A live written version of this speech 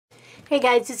Hey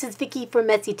guys, this is Vicki from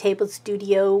Messy Table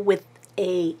Studio with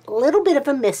a little bit of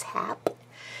a mishap.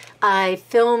 I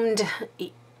filmed,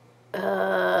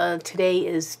 today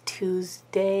is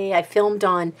Tuesday, I filmed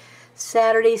on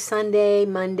Saturday, Sunday,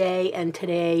 Monday, and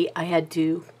today I had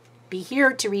to be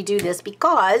here to redo this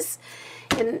because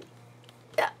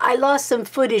I lost some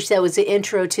footage that was the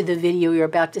intro to the video you're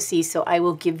about to see, so I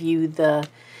will give you the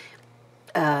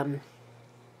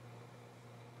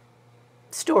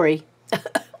story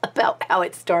about how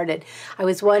it started. I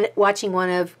was watching one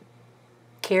of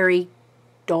Cori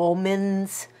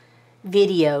Dahmen's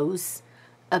videos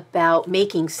about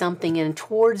making something, and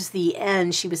towards the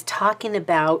end she was talking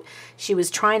about she was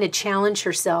trying to challenge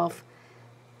herself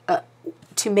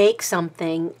to make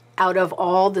something out of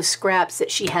all the scraps that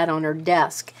she had on her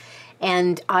desk.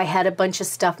 And I had a bunch of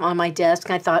stuff on my desk,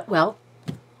 and I thought, well,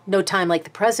 no time like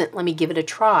the present, let me give it a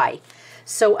try.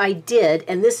 So I did,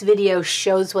 and this video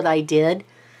shows what I did.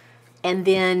 And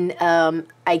then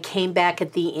I came back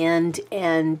at the end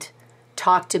and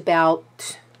talked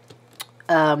about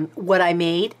what I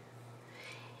made.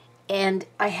 And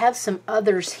I have some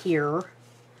others here,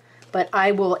 but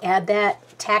I will add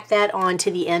that, tack that on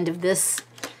to the end of this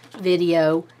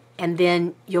video, and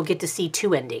then you'll get to see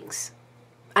two endings.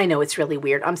 I know it's really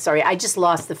weird. I'm sorry. I just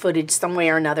lost the footage some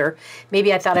way or another.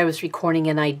 Maybe I thought I was recording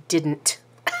and I didn't,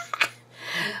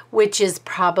 which is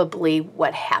probably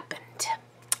what happened.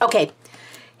 Okay,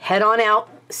 head on out,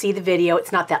 see the video.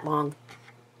 It's not that long.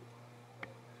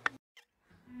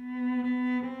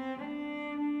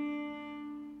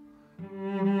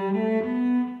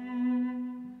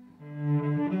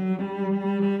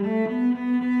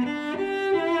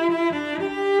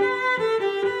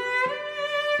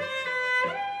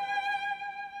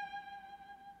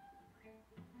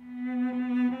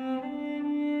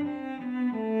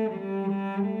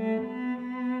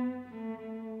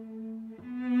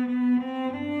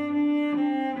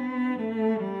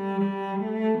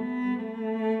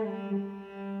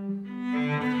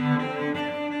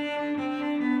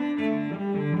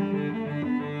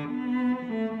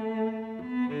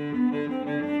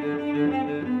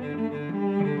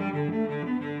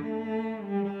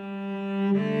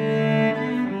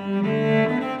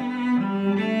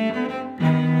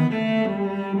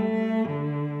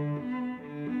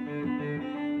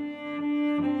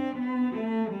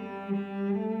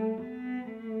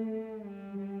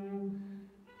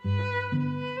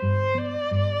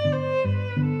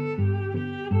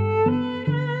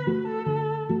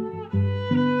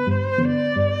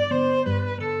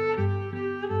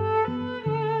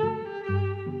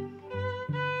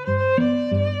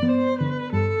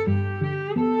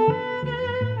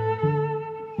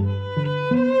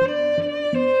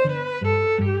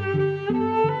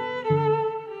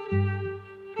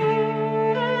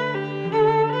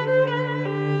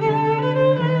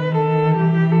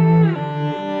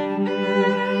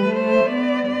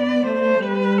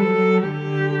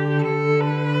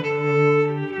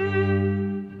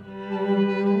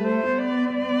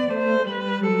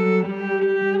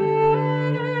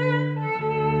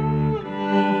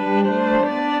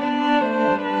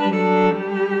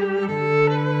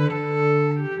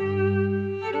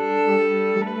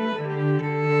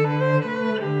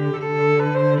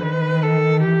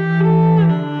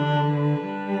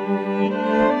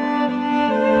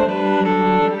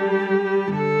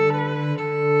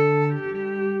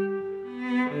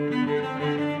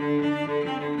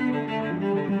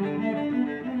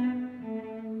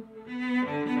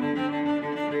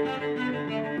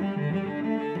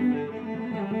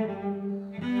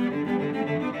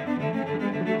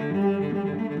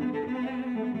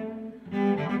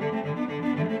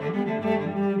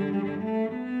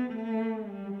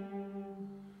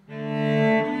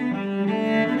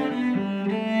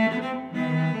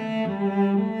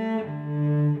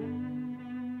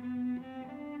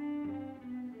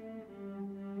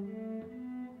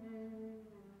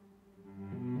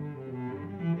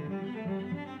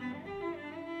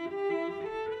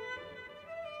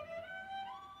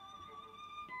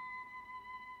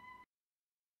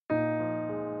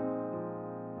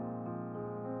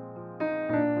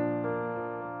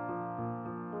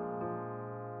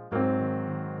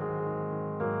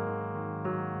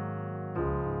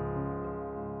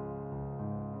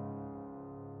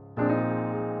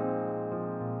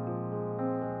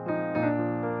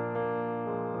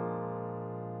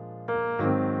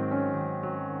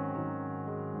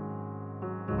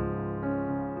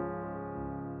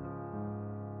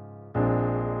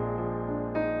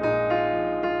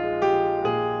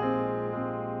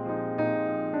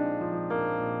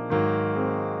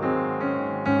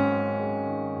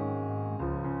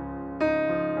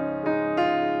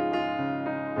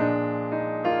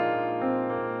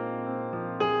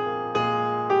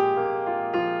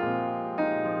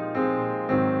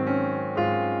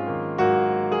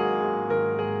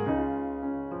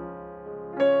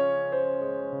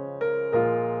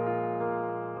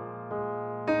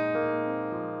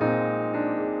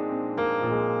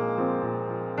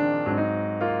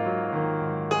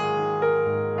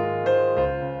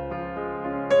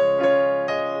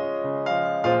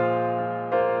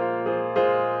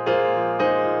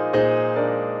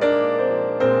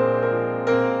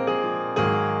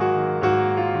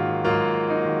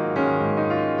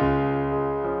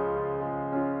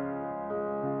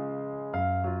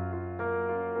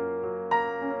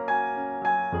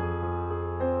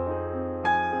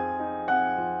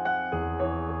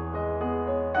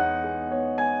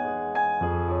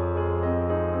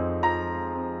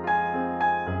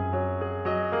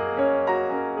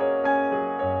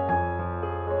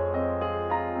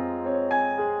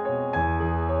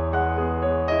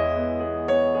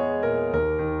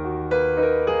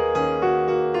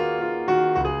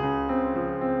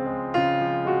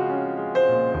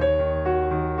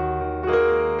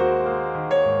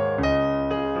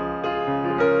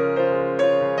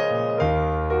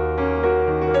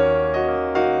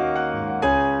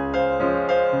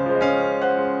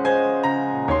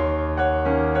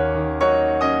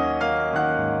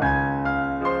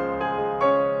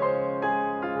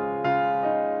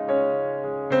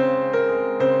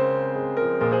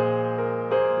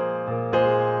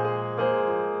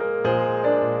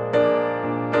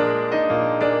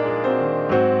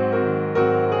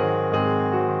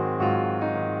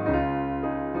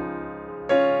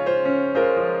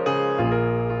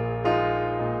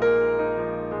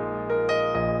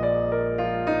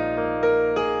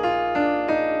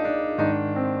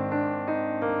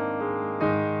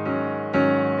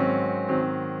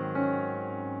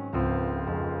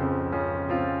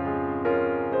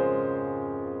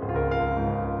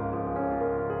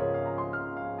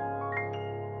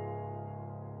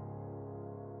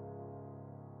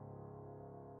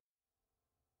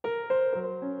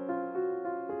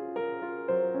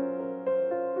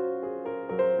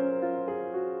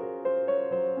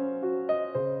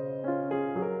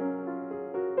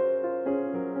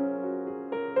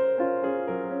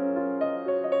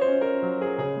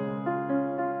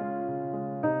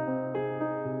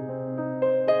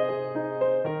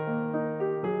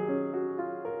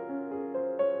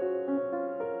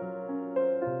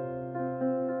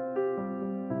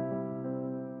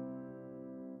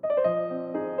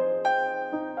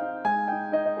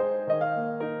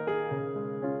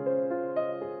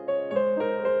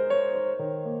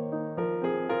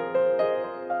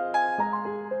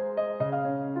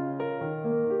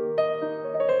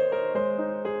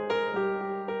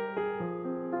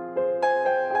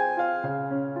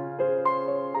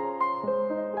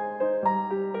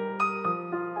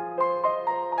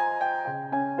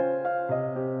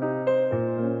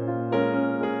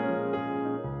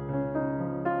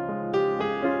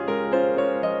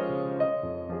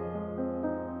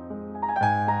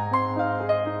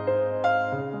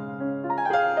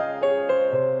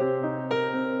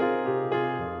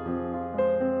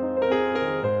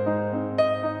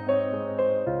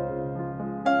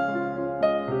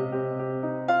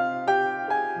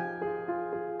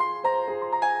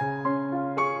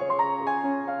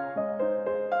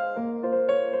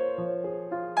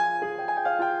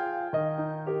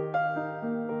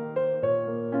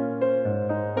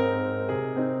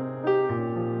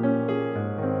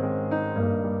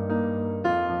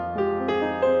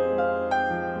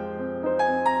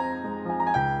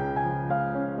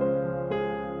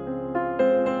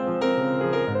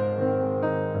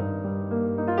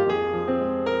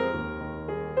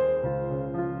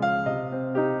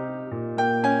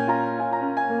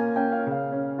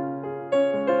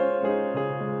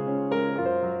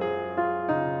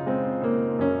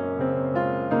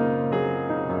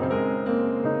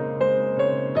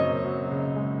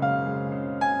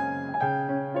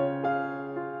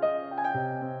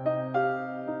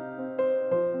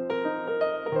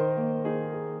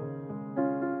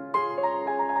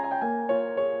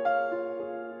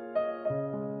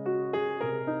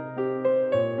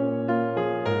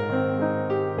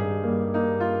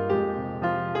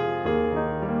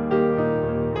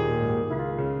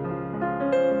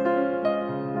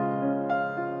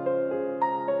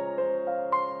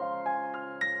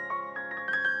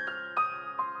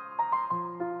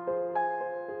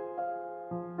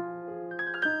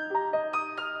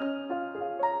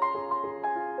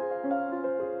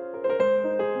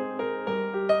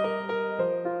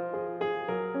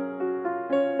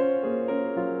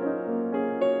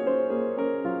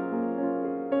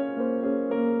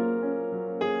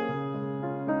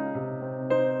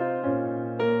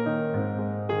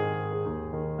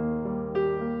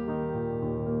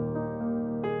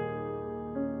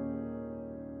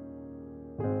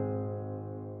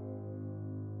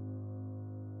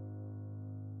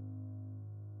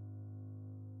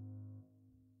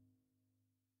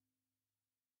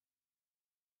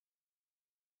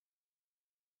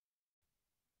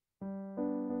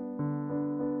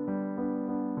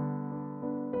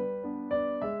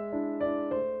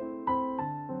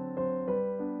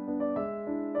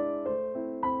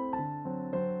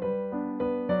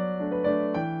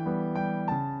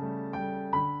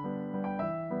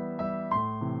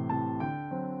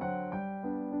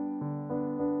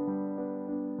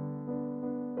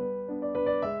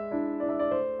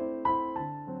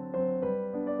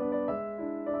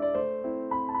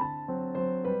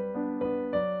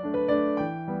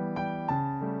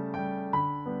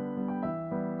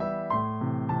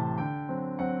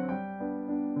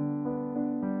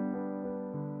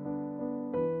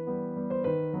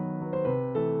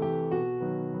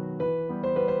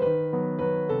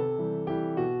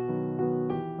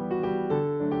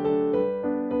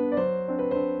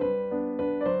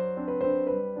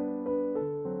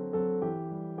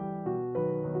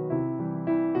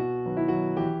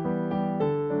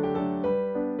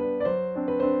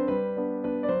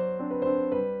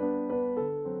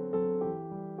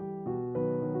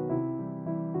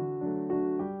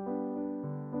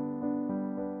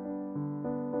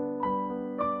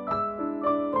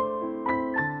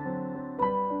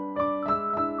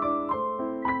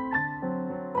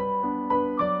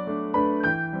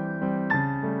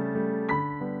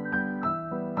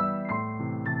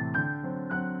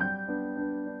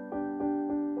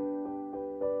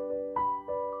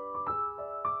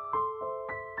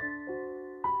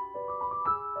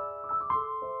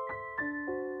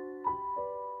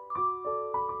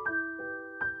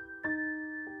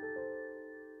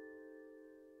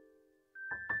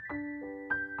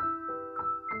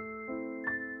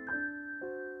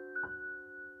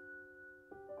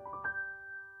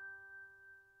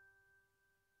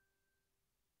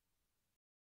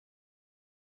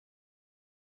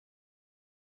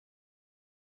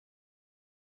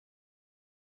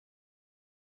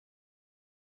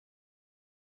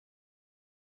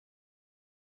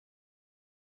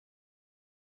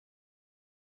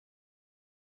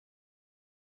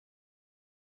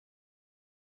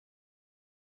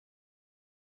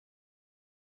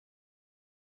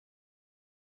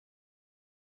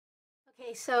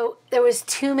 Okay, so there was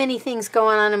too many things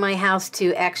going on in my house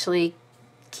to actually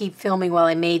keep filming while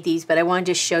I made these, but I wanted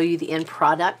to show you the end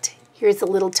product. Here's a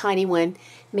little tiny one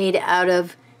made out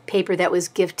of paper that was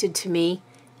gifted to me,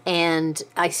 and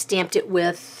I stamped it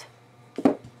with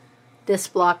this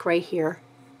block right here.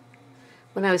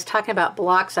 When I was talking about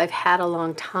blocks I've had a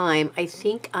long time, I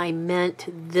think I meant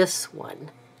this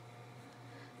one,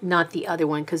 not the other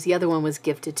one, because the other one was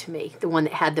gifted to me, the one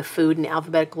that had the food in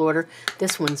alphabetical order.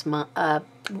 This one's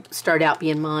started out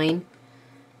being mine.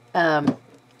 And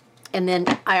then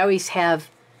I always have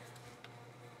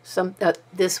some,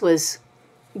 this was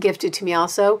gifted to me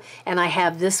also, and I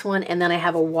have this one, and then I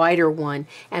have a wider one,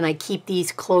 and I keep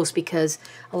these close because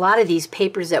a lot of these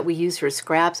papers that we use for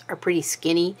scraps are pretty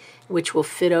skinny, which will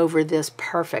fit over this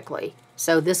perfectly.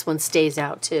 So this one stays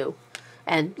out too.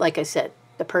 And like I said,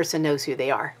 the person knows who they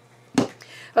are.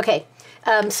 Okay,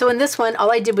 so in this one,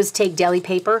 all I did was take deli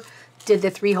paper, did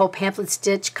the 3-hole pamphlet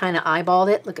stitch, kind of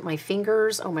eyeballed it. Look at my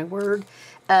fingers, oh my word.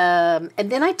 And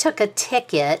then I took a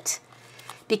ticket.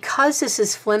 Because this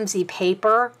is flimsy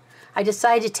paper, I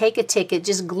decided to take a ticket,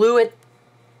 just glue it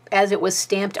as it was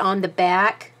stamped on the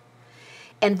back.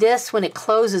 And this, when it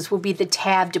closes, will be the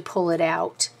tab to pull it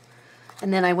out.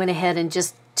 And then I went ahead and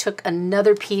just took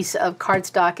another piece of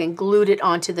cardstock and glued it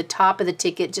onto the top of the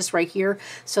ticket, just right here,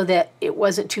 so that it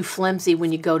wasn't too flimsy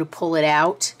when you go to pull it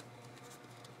out.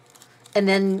 And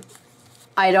then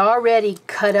I'd already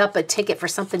cut up a ticket for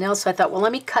something else, so I thought, well,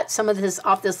 let me cut some of this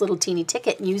off this little teeny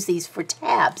ticket and use these for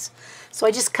tabs. So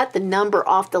I just cut the number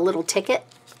off the little ticket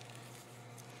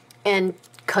and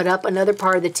cut up another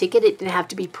part of the ticket. It didn't have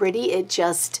to be pretty. It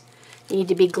just needed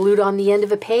to be glued on the end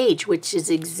of a page, which is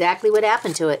exactly what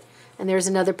happened to it. And there's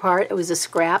another part. It was a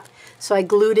scrap. So I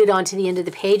glued it onto the end of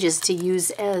the pages to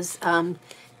use as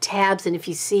tabs. And if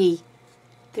you see,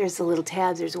 there's the little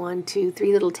tabs. There's 1, 2,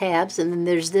 3 little tabs, and then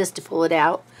there's this to pull it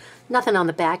out. Nothing on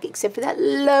the back except for that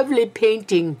lovely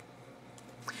painting.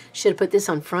 Should have put this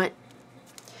on front.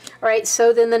 All right,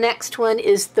 so then the next one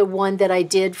is the one that I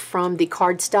did from the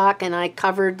cardstock, and I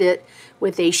covered it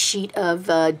with a sheet of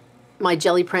my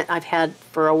jelly print I've had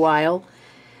for a while,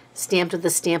 stamped with the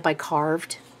stamp I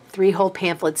carved. 3-hole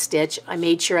pamphlet stitch. I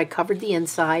made sure I covered the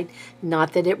inside.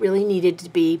 Not that it really needed to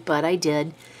be, but I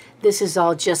did. This is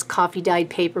all just coffee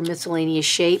dyed paper, miscellaneous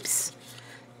shapes.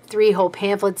 3-hole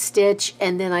pamphlet stitch,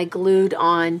 and then I glued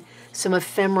on some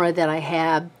ephemera that I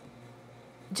have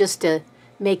just to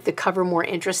make the cover more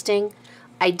interesting.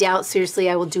 I doubt seriously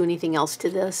I will do anything else to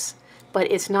this,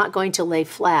 but it's not going to lay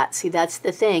flat. See, that's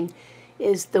the thing,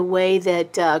 is the way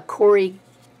that Cori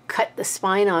cut the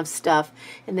spine off stuff,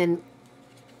 and then,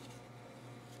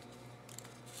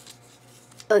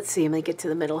 let's see, I'm going to get to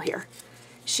the middle here.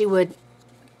 She would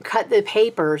cut the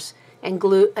papers and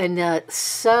glue and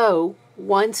sew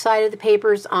one side of the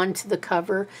papers onto the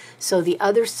cover, so the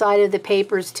other side of the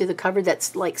papers to the cover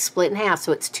that's like split in half,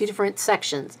 so it's 2 different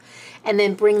sections, and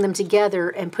then bring them together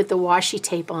and put the washi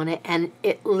tape on it, and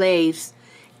it lays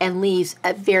and leaves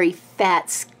a very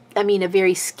a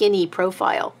very skinny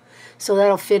profile. So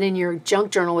that'll fit in your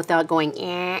junk journal without going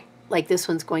eh, like this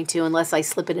one's going to, unless I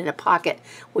slip it in a pocket,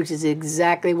 which is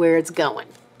exactly where it's going.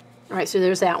 All right, so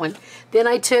there's that one. Then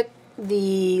I took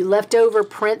the leftover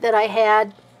print that I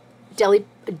had,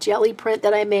 jelly print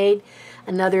that I made,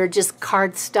 another just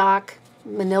cardstock,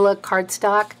 manila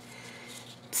cardstock,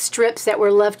 strips that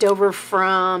were left over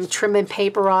from trimming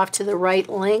paper off to the right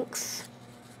length.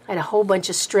 I had a whole bunch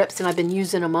of strips and I've been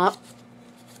using them up.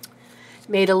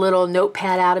 Made a little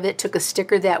notepad out of it, took a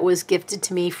sticker that was gifted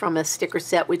to me from a sticker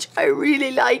set, which I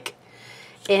really like,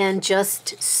 and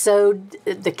just sewed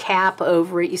the cap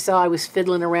over it. You saw I was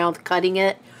fiddling around cutting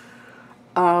it.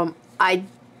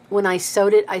 When I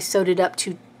sewed it up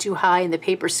too high and the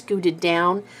paper scooted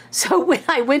down. So when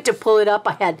I went to pull it up,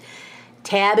 I had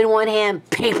tab in one hand,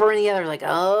 paper in the other. Like,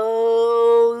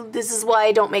 oh, this is why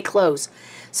I don't make clothes.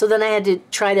 So then I had to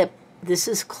try to, this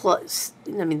is close.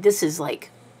 I mean, this is like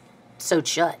sewed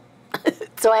shut.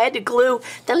 So I had to glue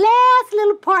the last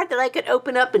little part that I could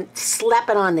open up and slap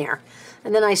it on there.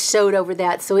 And then I sewed over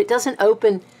that so it doesn't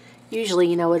open. Usually,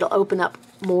 you know, it'll open up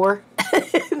more.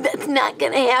 That's not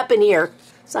going to happen here.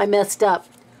 So I messed up.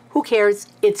 Who cares?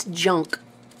 It's junk.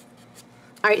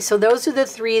 All right, so those are the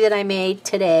 3 that I made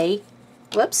today.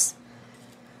 Whoops.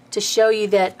 To show you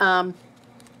that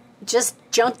just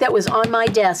junk that was on my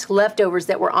desk, leftovers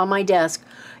that were on my desk,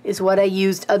 is what I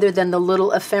used other than the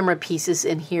little ephemera pieces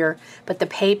in here. But the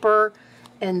paper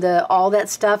and all that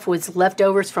stuff was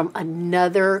leftovers from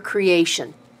another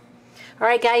creation. All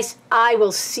right, guys, I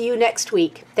will see you next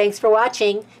week. Thanks for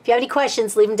watching. If you have any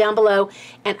questions, leave them down below,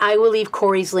 and I will leave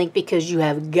Cori's link because you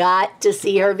have got to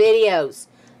see her videos.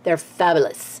 They're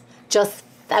fabulous. Just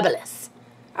fabulous.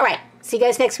 All right, see you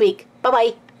guys next week.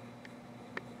 Bye-bye.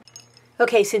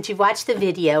 Okay, since you've watched the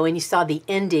video and you saw the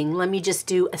ending, let me just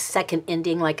do a second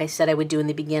ending like I said I would do in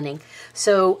the beginning.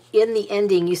 So in the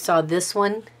ending, you saw this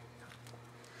one.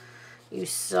 You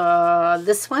saw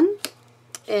this one.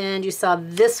 And you saw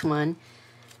this one.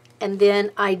 And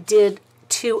then I did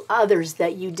 2 others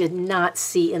that you did not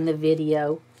see in the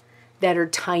video that are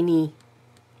tiny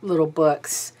little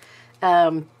books.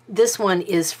 This one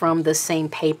is from the same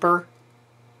paper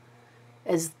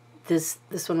as this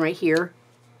one right here.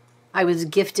 I was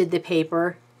gifted the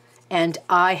paper, and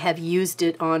I have used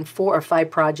it on 4 or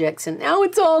 5 projects, and now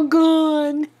it's all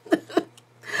gone.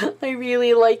 I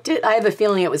really liked it. I have a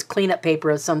feeling it was cleanup paper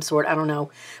of some sort. I don't know,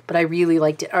 but I really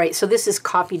liked it. All right, so this is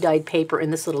coffee dyed paper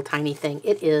in this little tiny thing.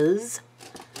 It is,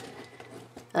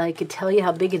 I could tell you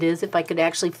how big it is if I could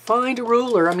actually find a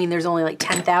ruler. I mean, there's only like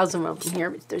 10,000 of them here.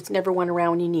 But there's never one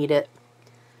around when you need it.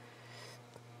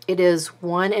 It is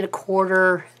 1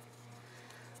 1/4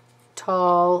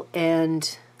 tall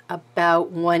and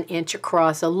about 1 inch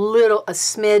across, a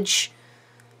smidge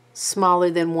smaller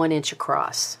than 1 inch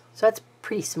across. So that's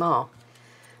pretty small.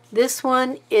 This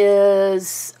one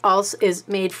is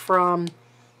made from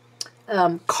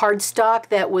cardstock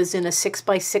that was in a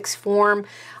 6x6 form.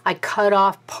 I cut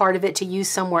off part of it to use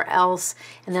somewhere else,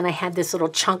 and then I had this little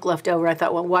chunk left over. I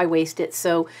thought, well, why waste it?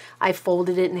 So I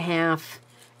folded it in half,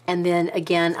 and then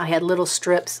again I had little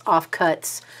strips,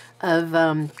 offcuts of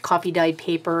coffee dyed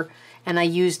paper, and I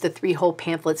used the 3-hole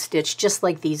pamphlet stitch just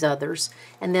like these others.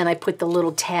 And then I put the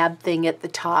little tab thing at the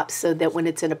top so that when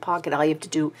it's in a pocket, all you have to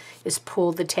do is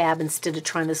pull the tab instead of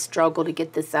trying to struggle to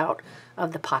get this out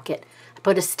of the pocket. I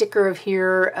put a sticker of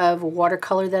here of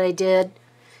watercolor that I did,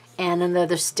 and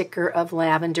another sticker of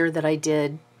lavender that I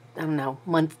did, I don't know,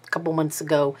 a couple months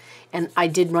ago, and I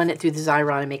did run it through the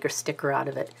Xyron and make a sticker out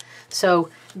of it. So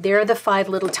there are the 5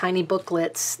 little tiny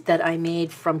booklets that I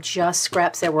made from just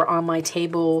scraps that were on my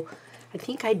table. I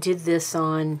think I did this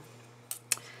on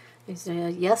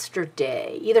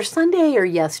yesterday, either Sunday or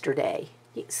yesterday.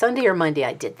 Sunday or Monday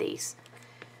I did these.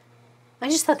 I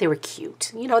just thought they were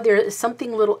cute. You know, there's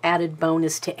something little added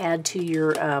bonus to add to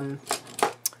your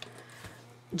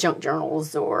junk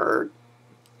journals, or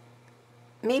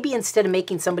maybe instead of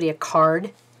making somebody a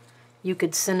card, you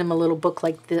could send them a little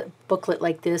booklet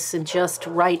like this and just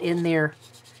write in there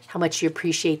how much you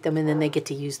appreciate them, and then they get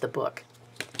to use the book.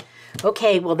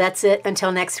 Okay, well, that's it.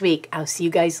 Until next week. I'll see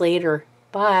you guys later.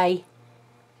 Bye.